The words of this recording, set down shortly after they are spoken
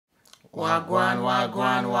Wagwan,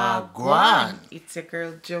 wagwan, wagwan. It's your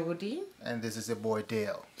girl Jody. And this is your boy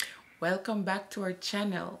Dale. Welcome back to our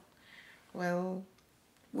channel. Well,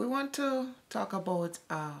 we want to talk about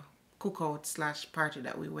a cookout / party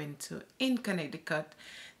that we went to in Connecticut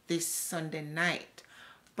this Sunday night.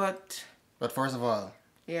 But first of all,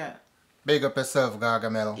 yeah, big up yourself,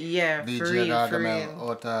 Gargamel. Yeah, DJ for real,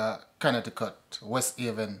 Gargamel out Connecticut, West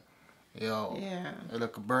Haven. Yo, yeah,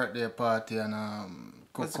 look, birthday party and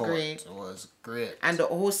was cookout great. was great. And the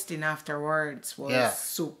hosting afterwards was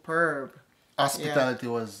superb. Hospitality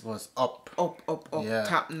was up. Up, Yeah.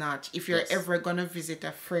 top notch. If you're Yes. ever gonna visit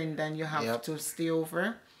a friend and you have Yep. to stay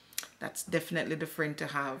over, that's definitely the friend to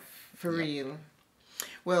have, for real.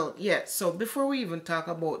 Well, yeah, so before we even talk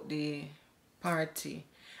about the party,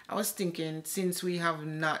 I was thinking, since we have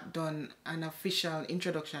not done an official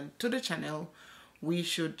introduction to the channel, we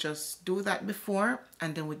should just do that before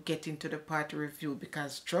and then we get into the party review,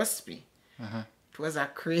 because trust me, it was a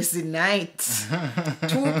crazy night.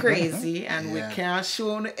 Too crazy, and we Yeah. can't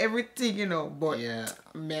show you everything, but Yeah.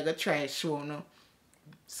 mega try show you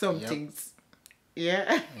some Yep. things.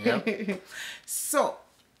 Yeah. Yep. So,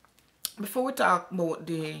 before we talk about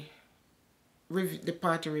the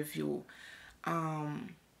party review,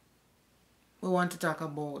 we want to talk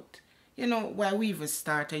about, why we even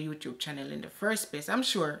start a YouTube channel in the first place. I'm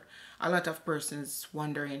sure a lot of persons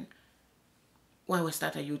wondering why we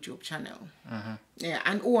start a YouTube channel. Yeah,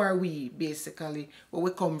 and who are we, basically, where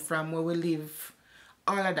we come from, where we live,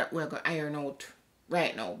 all of that we're going to iron out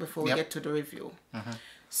right now before we Yep. get to the review.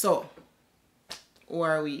 So, who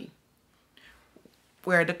are we?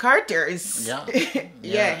 We're the Carters. Yeah.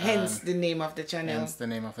 Yeah, hence the name of the channel. Hence the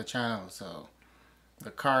name of the channel. So,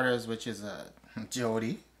 the Carters, which is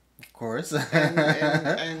Jody, of course,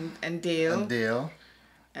 and Dale. and Dale.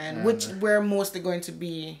 And which we're mostly going to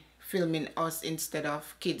be filming us instead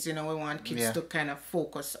of kids. We want kids Yeah. to kind of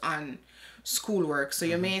focus on schoolwork. So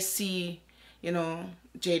you may see,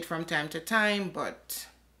 Jade from time to time, but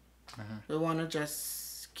we want to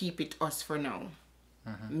just keep it us for now,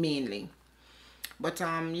 mainly. But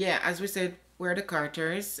yeah, as we said, we're the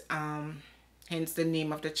Carters, hence the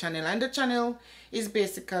name of the channel. And the channel is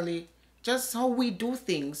basically just how we do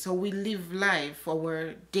things, how we live life,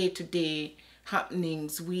 our day-to-day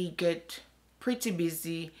happenings. We get pretty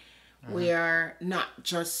busy. We are not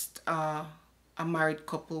just a married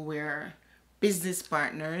couple, we're business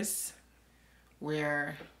partners.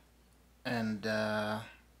 We're And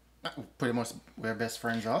pretty much we're best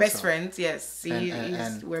friends also. best friends, yes. See,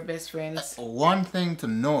 And we're best friends. one thing to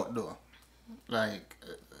note though, like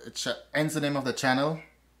hence the name of the channel,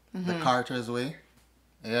 the Carter's Way.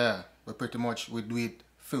 Yeah, we do it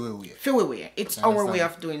Philly way. Philly way. It's You our way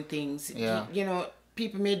understand? of doing things. Yeah.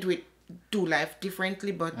 People may do life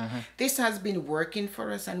differently, but this has been working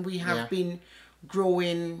for us, and we have Yeah. been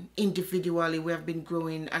growing individually. We have been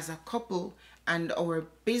growing as a couple, and our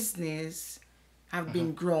business have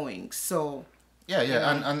been growing. So Yeah,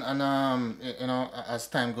 and as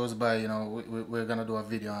time goes by, we're gonna do a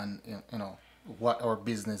video on what our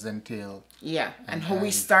business entail. yeah, and how we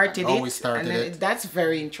and started how it. we started and it. That's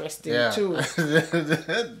very interesting Yeah, too. that's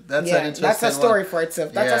Yeah, an interesting that's a story one. for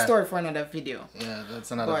itself. That's a Yeah. story for another video. Yeah,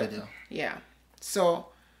 that's another But, video. yeah. So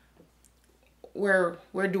where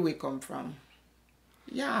do we come from?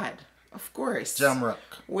 Yard, of course. Jamrock.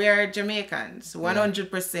 We are Jamaicans.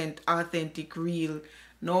 100% authentic, real,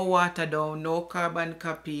 no water down, no carbon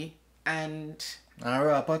copy, and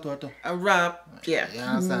Alright, what? a rap. Yeah. You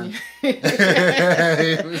understand?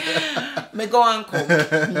 Me go and come.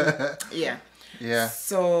 Yeah. Yeah.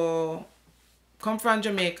 So, come from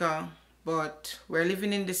Jamaica, but we're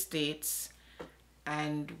living in the States,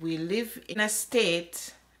 and we live in a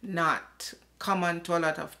state not common to a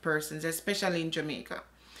lot of persons, especially in Jamaica.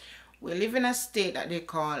 We live in a state that they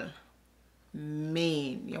call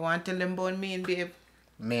Maine. You want to tell them about Maine, babe?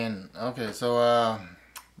 Maine. Okay, so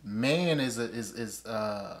Maine is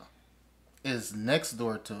next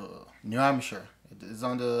door to New Hampshire. It is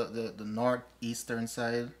on the northeastern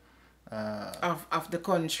side Of the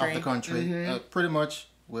country. of the country. Pretty much,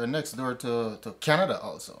 we're next door to Canada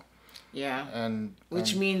also. Yeah. And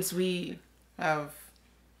Which means we have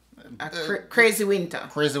a crazy winter.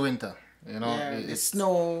 crazy winter. Yeah, the it's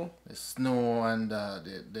snow. the snow and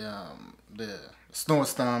the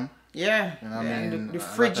snowstorm. Yeah, You know what I and mean? the A lot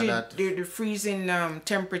of frigid, that. the freezing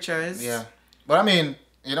temperatures. Yeah, but I mean,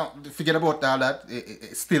 forget about all that.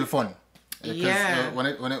 It's still fun. Because, Yeah. when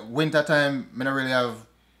it winter time, I don't really have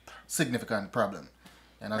significant problem.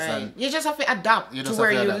 You understand? Right. You just have to adapt You to just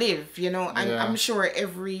where have to you adapt. live. And Yeah. I'm sure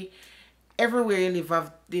everywhere you live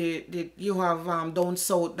have you have down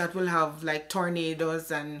south that will have like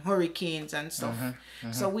tornadoes and hurricanes and stuff.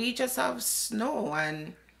 So we just have snow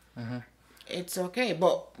and it's okay.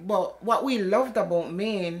 But what we loved about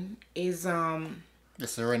Maine is The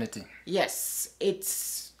serenity. yes,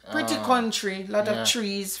 it's pretty country, lot of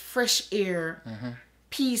trees, fresh air,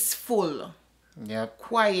 peaceful, Yep.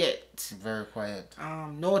 quiet, Very quiet.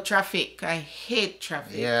 no traffic. I hate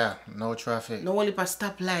traffic. Yeah. No traffic. No only for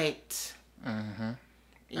stoplight. And,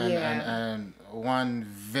 Yeah. and one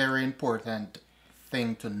very important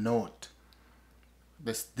thing to note: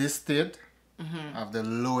 this state have the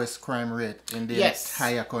lowest crime rate in the Yes.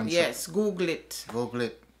 entire country. Yes, Google it. Google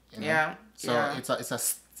it. You know? Yeah. So yeah. it's a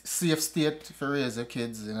safe state for raise your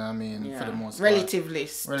kids. You know what I mean? yeah. For the most relatively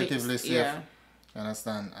part. Relatively safe. Yeah. You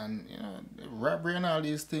understand? And you know, robbery and all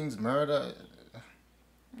these things, murder.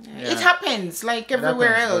 It happens like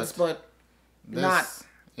everywhere happens, else, but not.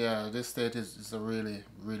 Yeah, this state is a really,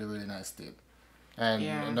 really, really nice state. And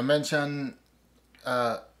Yeah. to mention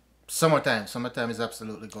summertime. Summertime is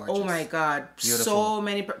absolutely gorgeous. Oh my God. Beautiful. So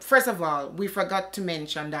many. First of all, we forgot to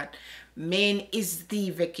mention that Maine is the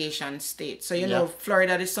vacation state. So, you know,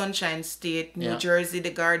 Florida, the sunshine state, New Yeah. Jersey,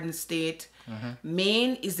 the garden state.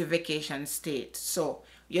 Maine is the vacation state. So,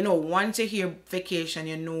 you know, once you hear vacation,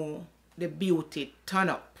 you know the beauty turn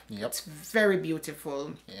up. Yep. It's very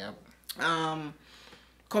beautiful. Yep.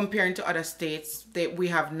 Comparing to other states, we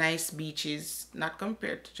have nice beaches. Not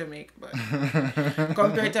compared to Jamaica, but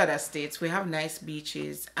compared to other states, we have nice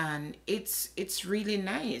beaches, and it's really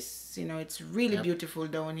nice. You know, it's really beautiful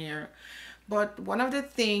down here. But one of the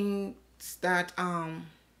things that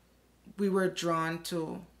we were drawn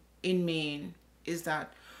to in Maine is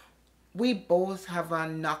that we both have a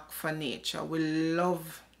knock for nature. We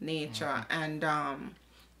love nature, and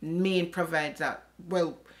Maine provides that.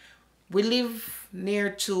 Well, we live near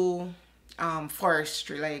to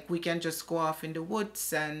forestry. Like, we can just go off in the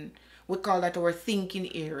woods, and we call that our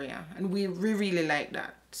thinking area, and we really like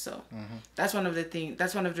that. So that's one of the things.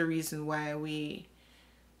 That's one of the reasons why we,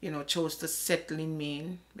 you know, chose to settle in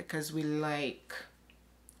Maine, because we love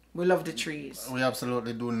the trees. We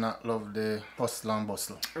absolutely do not love the hustle and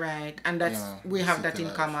bustle. Right, and that's Yeah, we have that city in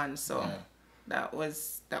life. common. So Yeah. that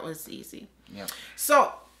was easy. Yeah.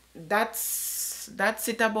 So that's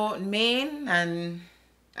it about Maine, and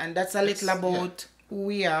that's a little about who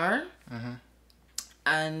we are,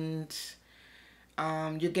 and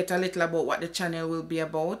you get a little about what the channel will be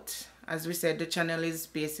about. As we said, the channel is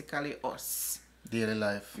basically us, Daily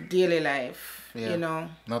life. you know.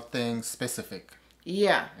 Nothing specific.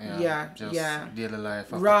 Yeah. Just daily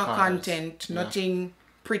life. of Raw the cars. content, Yeah. nothing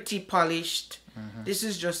pretty polished. This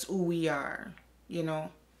is just who we are, you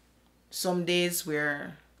know. Some days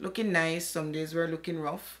we're looking nice, some days we're looking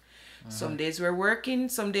rough. Some days we're working,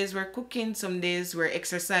 some days we're cooking, some days we're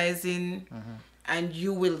exercising. And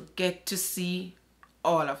you will get to see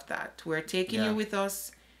all of that. We're taking you with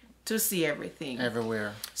us to see everything.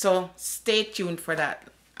 Everywhere. So stay tuned for that.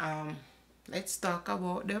 Let's talk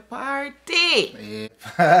about the party. Yeah.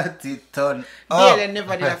 Party turn Yeah, up. they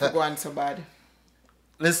never did have to go on so bad.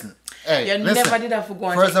 Listen. Hey, You listen. never did have to go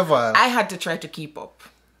on. First of all, I had to try to keep up.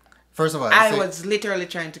 First of all, I see, was literally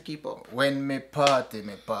trying to keep up. when me party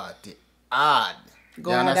hard.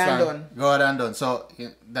 Go You on and understand? done. Go on and done. So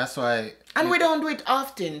that's why. And we don't do it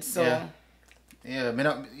often, so Yeah. Me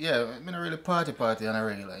not really party on a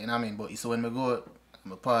regular. You know what I mean? But so when me go,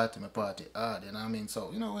 me party hard. You know what I mean? So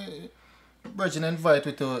you know, Virgin invite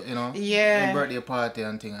me to Yeah. birthday party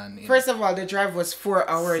and thing and. First of all, the drive was 4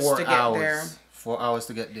 hours to get there. 4 hours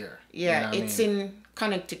to get there. Yeah, You know what I it's mean? in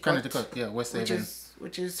Connecticut. Connecticut. Yeah, West Haven.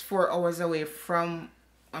 Which is 4 hours away from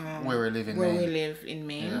Where we live in where Maine. we live in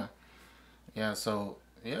Maine. Yeah. Yeah, so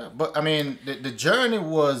yeah, but I mean the journey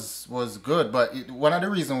was good, but one of the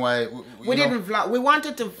reasons why We didn't vlog. We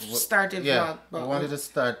wanted to start a yeah, vlog, but we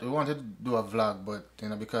wanted to do a vlog,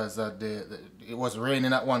 but because it was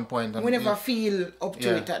raining at one point and we never feel up to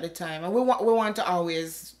Yeah. it at the time, and we want to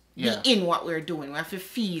always Yeah. be in what we're doing. We have to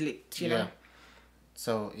feel it, you know.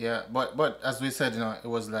 So yeah, but as we said, it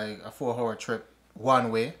was like a 4-hour trip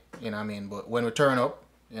one way, you know what I mean. But when we turn up,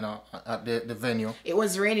 at the venue, It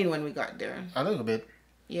was raining when we got there. a little bit,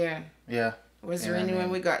 Yeah, yeah. it was You know what I raining when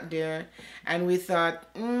mean? we got there, and we thought,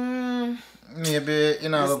 Maybe it's we're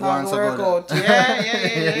not going gonna so work good. out.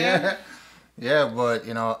 Yeah. Yeah, but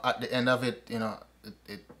at the end of it,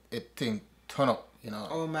 it thing turn up.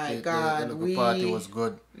 Oh my the God, little party was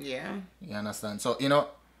good. Yeah. You understand? So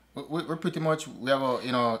we're pretty much we have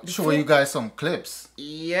a show you guys some clips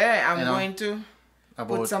Yeah, I'm You know, going to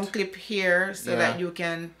about put some clip here so Yeah. that you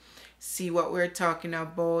can see what we're talking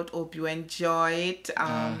about. Hope you enjoy it.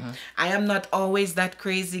 I am not always that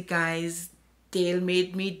crazy, guys. Dale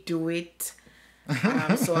made me do it.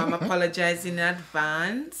 So I'm apologizing in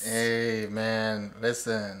advance. Hey, man,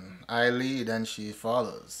 listen. I lead and she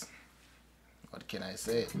follows. What can I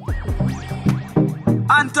say?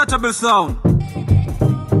 Untouchable sound.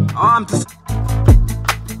 Arm to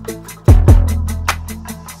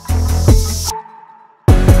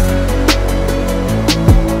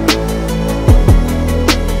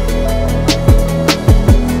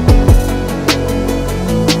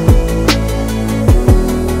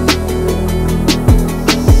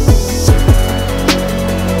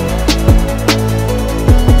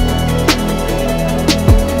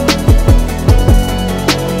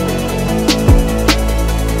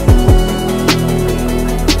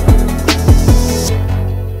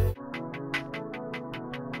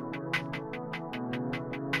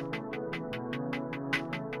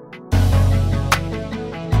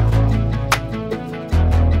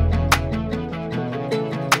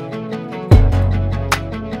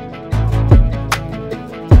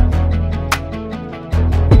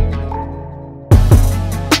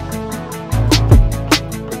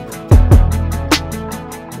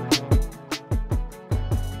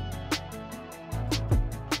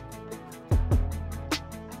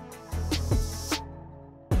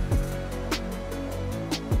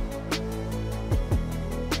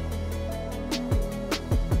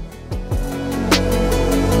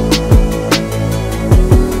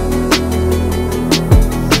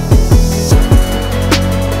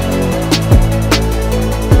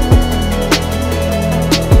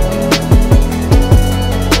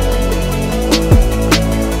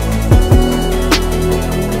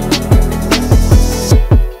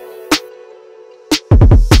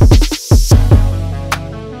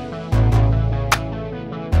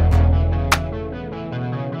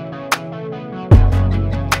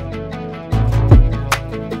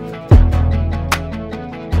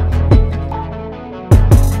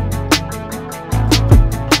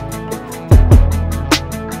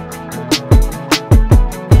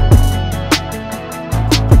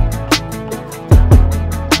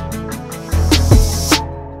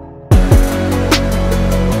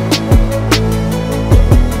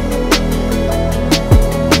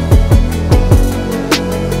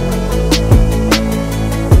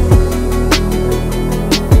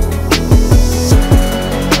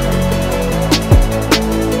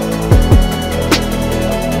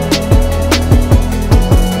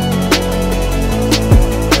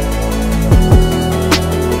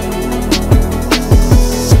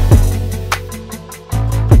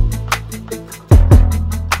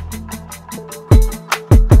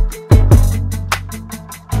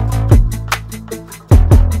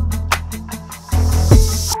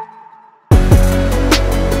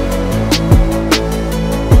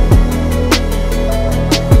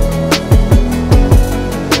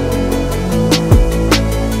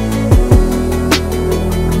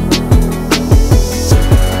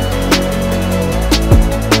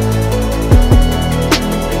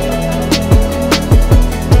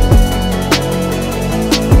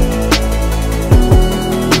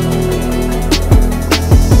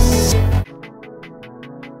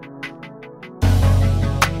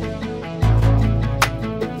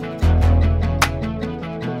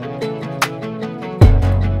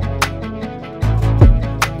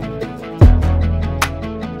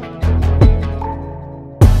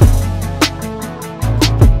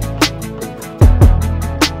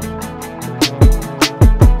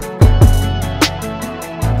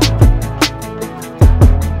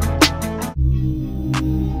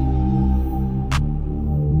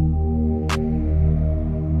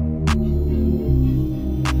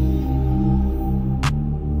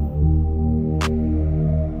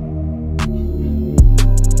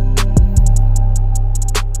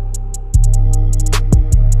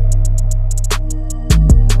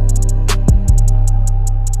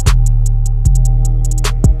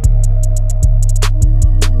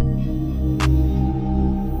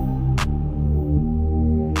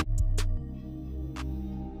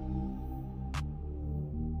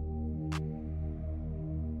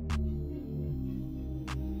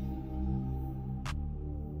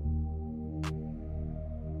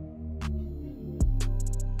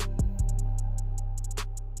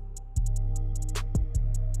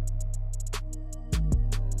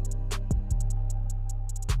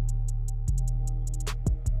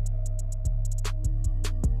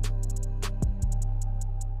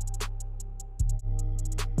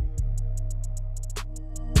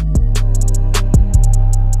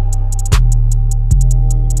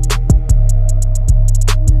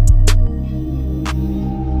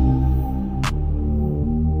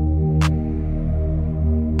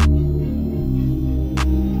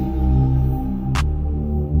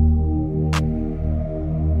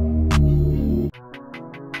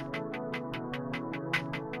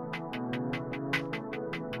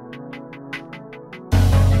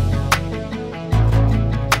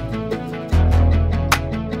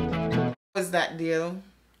was that deal?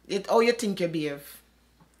 How you think you behave?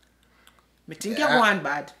 Me think you want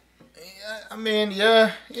bad. Yeah, I mean,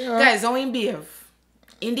 yeah. Guys, how you behave?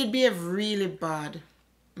 He did behave really bad.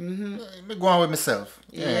 Me go on with myself.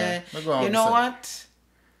 Yeah. Me go on You with know myself.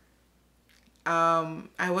 what?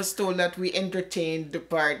 I was told that we entertained the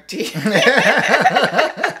party.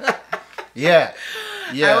 Yeah.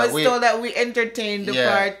 I was told that we entertained the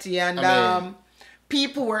party, and I mean,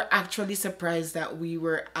 people were actually surprised that we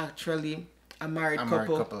were actually a married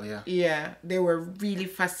couple. Yeah, they were really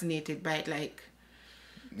fascinated by it, like.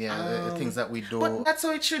 Yeah, the things that we do. But that's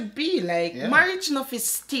how it should be. Like marriage enough is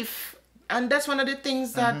stiff, and that's one of the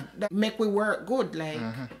things that make we work good. Like.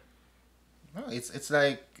 No, it's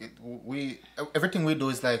like everything we do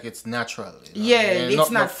is like it's natural. You know? Yeah,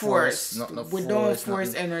 it's not forced. We don't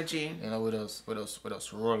force nothing, energy. You know, with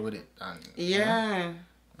us roll with it, and yeah.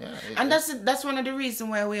 And that's one of the reasons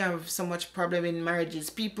why we have so much problem in marriages.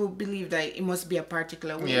 People believe that it must be a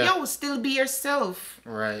particular way. Yeah. Yo, still be yourself.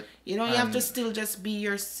 Right. You know, you have to still just be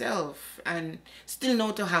yourself and still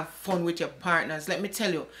know to have fun with your partners. Let me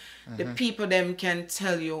tell you, the people them can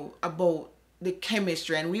tell you about the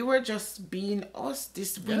chemistry, and we were just being us.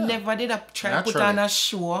 We never did try to put on a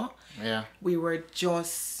show. Yeah. We were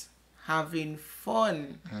just having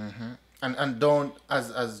fun. And don't,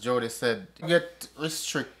 as Jody said, get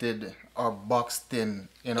restricted or boxed in,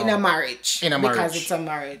 you know. In a marriage. In a marriage. Because it's a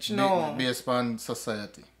marriage. No. Based on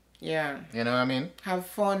society. Yeah. You know what I mean? Have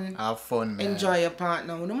fun. Have fun, man. Enjoy your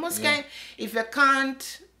partner. If you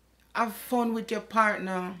can't have fun with your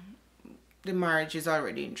partner, the marriage is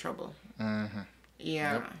already in trouble.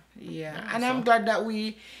 Yeah. And I'm glad that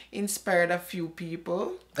we inspired a few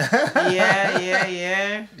people.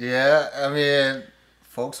 Yeah. Yeah, I mean,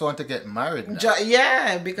 folks want to get married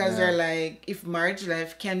now. Because they're like, if marriage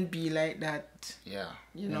life can be like that,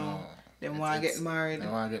 you know, they want to get married. They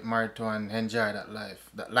want to get married to and enjoy that life,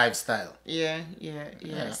 that lifestyle. Yeah.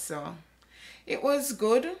 So it was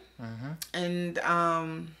good. And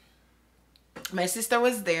my sister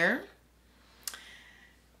was there.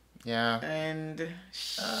 Yeah. And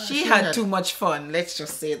she had too much fun. Let's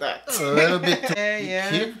just say that. A little bit.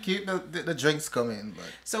 Keep the drinks coming. But.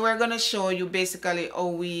 So we're going to show you basically how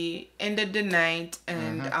we ended the night.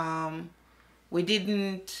 And we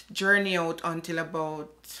didn't journey out until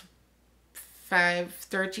about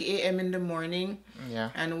 5:30 a.m. in the morning.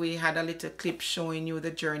 Yeah. And we had a little clip showing you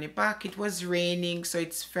the journey back. It was raining, so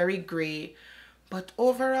it's very gray. But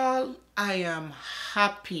overall, I am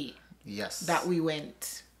happy that we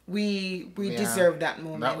went. We deserve that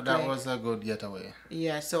moment. That was a good getaway.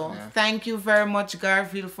 Yeah, so thank you very much,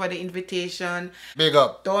 Garfield, for the invitation. Big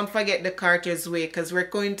up. Don't forget the Carter's Way, because we're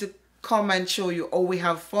going to come and show you how we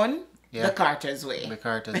have fun the Carter's Way. The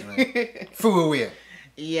Carter's Way. Full way.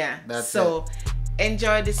 Yeah. So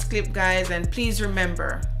enjoy this clip, guys, and please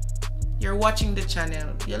remember, you're watching the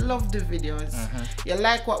channel, you love the videos, you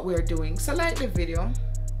like what we're doing, so like the video,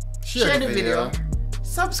 share the video.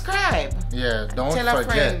 Subscribe. Yeah, don't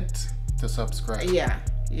forget to subscribe.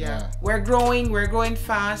 Yeah. We're growing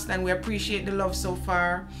fast, and we appreciate the love so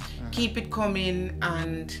far. Keep it coming,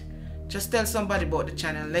 and just tell somebody about the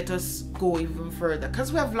channel. Let us go even further,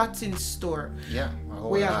 because we have lots in store. Yeah,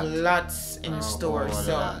 we have lots in store.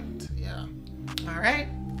 So all right,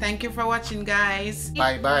 thank you for watching, guys.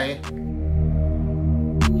 Bye.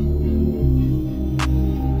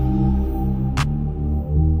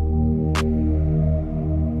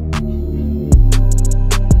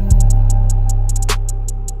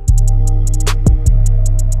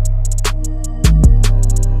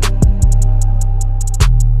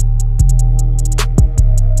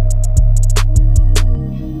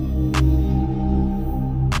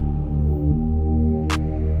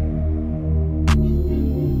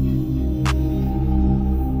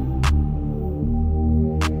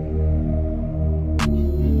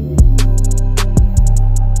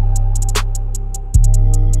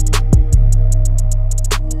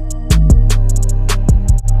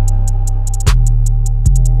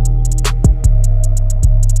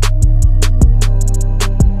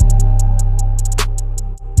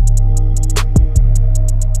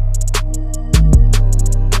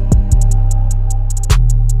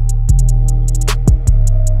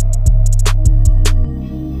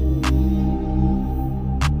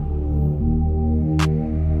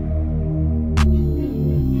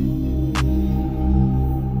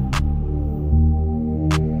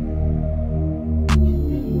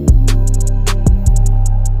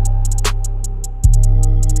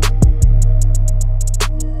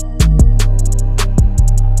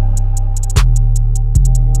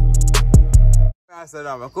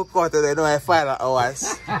 I cook out today, no, I 5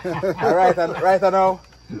 hours. Right now,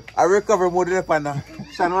 I recover mode in the pan now.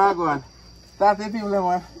 Sean, where I go on? Start the people,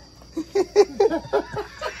 man.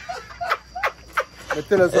 But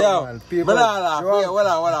tell us something, man. People, I don't laugh. Wait, hold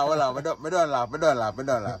on. I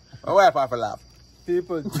don't laugh. My wife have to laugh.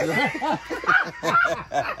 People.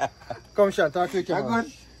 Come, Sean, talk to the camera. I'm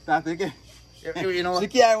good. Start thinking. You know what? She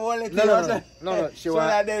can't hold it. No. She want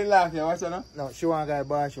that day laugh. You watch her, No, she want a guy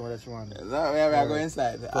bar. She want that she want. No, we are going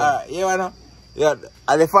inside. Alright, you know? Yeah,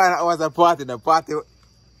 and the final hours of party. The party.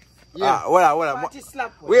 Yeah. Hold on. Party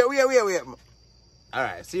slap. Wait.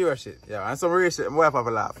 Alright, serious shit. Yeah, and some real shit. My wife have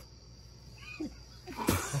a laugh.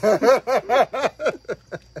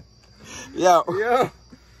 Yo.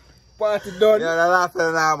 Party done. Yeah, the laugh is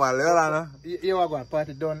normal. You know? You are going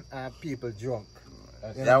party done and people drunk.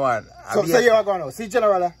 Yeah, man. So you are going now. See,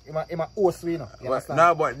 General, I'm a host, you know.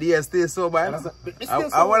 No, but they are still sober. I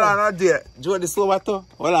hold on, not there. Jody sober too.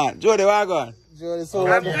 Hold on. Jody, where are you going? Jody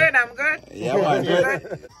sober. I'm good. Yeah, man.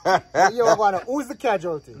 You are going now. Who's the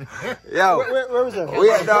casualty? Yo. Where is it? No.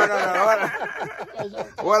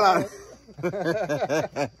 Hold on.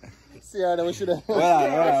 See how we should have. Hold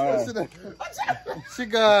on. She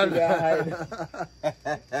gone. Yeah.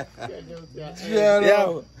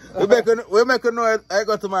 We make a noise. I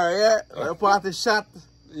go tomorrow, yeah? The party shot.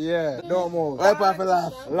 Yeah, don't move. Wipe off a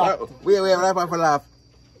laugh. Wait, wipe off a laugh.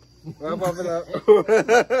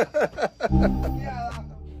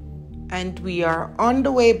 And we are on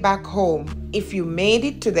the way back home. If you made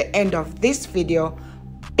it to the end of this video,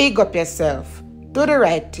 big up yourself. Do the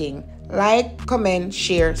right thing. Like, comment,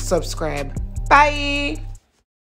 share, subscribe. Bye!